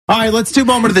All right, let's do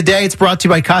Moment of the Day. It's brought to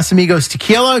you by Casamigos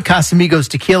Tequila. Casamigos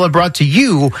Tequila brought to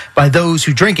you by those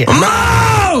who drink it.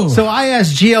 No! So I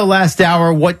asked Gio last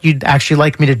hour what you'd actually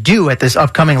like me to do at this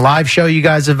upcoming live show you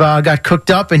guys have got cooked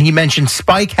up, and he mentioned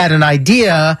Spike had an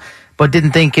idea, but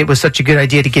didn't think it was such a good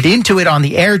idea to get into it on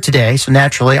the air today. So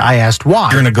naturally, I asked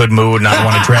why. You're in a good mood, and I don't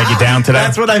want to drag you down today.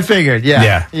 That's what I figured,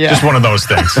 yeah. Just one of those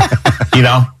things. You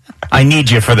know? I need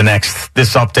you for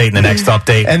this update and the next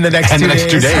update. And the next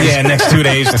 2 days. Yeah, next 2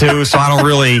 days, too. So I don't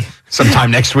really...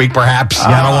 Sometime next week, perhaps.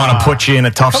 I don't want to put you in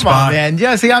a tough Come spot. on, man.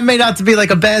 Yeah, see, I made out to be like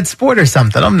a bad sport or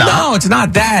something. I'm not. No, it's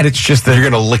not that. It's just that You're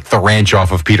going to lick the ranch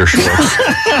off of Peter Schwartz.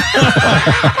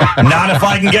 not if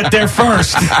I can get there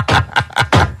first.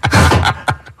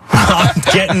 I'm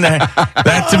getting there.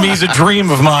 That to me is a dream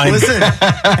of mine. Listen,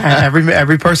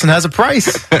 every person has a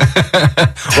price.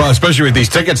 Well, especially with these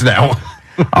tickets now.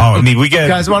 Oh, I mean, You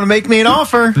guys want to make me an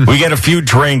offer? we get a few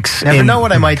drinks. Never know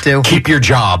what I might do. Keep your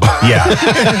job. Yeah.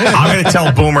 I'm going to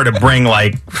tell Boomer to bring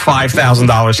like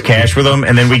 $5,000 cash with him,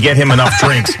 and then we get him enough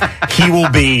drinks. He will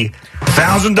be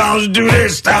 $1,000 to do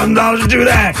this, $1,000 to do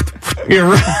that. You're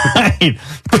right.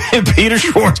 Peter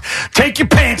Schwartz, take your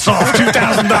pants off,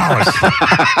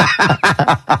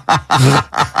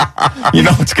 $2,000. You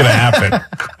know what's going to happen.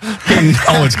 You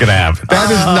know what's going to happen. That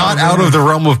is not out of the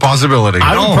realm of possibility.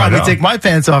 I would probably take my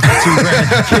pants off for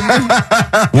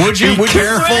 $2,000. Would you? Be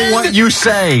careful what you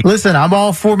say. Listen, I'm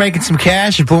all for making some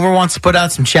cash. If Boomer wants to put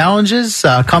out some challenges,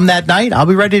 come that night, I'll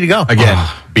be ready to go. Again,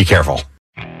 be careful.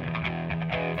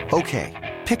 Okay,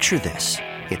 picture this.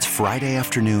 It's Friday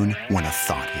afternoon when a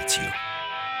thought hits you.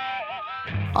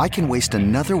 I can waste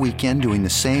another weekend doing the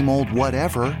same old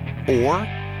whatever, or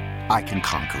I can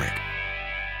conquer it.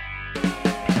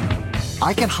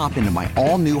 I can hop into my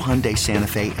all-new Hyundai Santa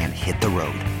Fe and hit the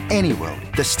road. Any road.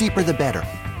 The steeper, the better.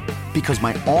 Because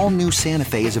my all-new Santa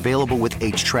Fe is available with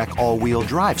H-Track all-wheel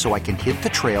drive, so I can hit the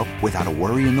trail without a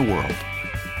worry in the world.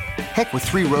 Heck, with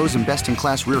 3 rows and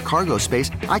best-in-class rear cargo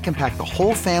space, I can pack the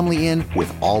whole family in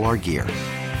with all our gear.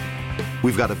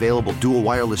 We've got available dual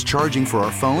wireless charging for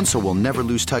our phones, so we'll never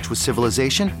lose touch with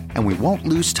civilization, and we won't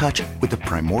lose touch with the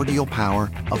primordial power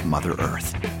of Mother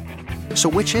Earth. So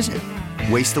which is it?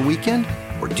 Waste the weekend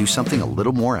or do something a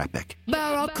little more epic?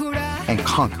 And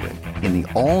conquer it in the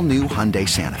all-new Hyundai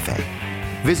Santa Fe.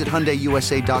 Visit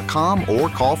HyundaiUSA.com or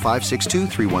call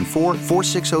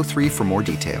 562-314-4603 for more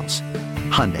details.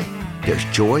 Hyundai, there's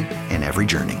joy in every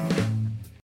journey.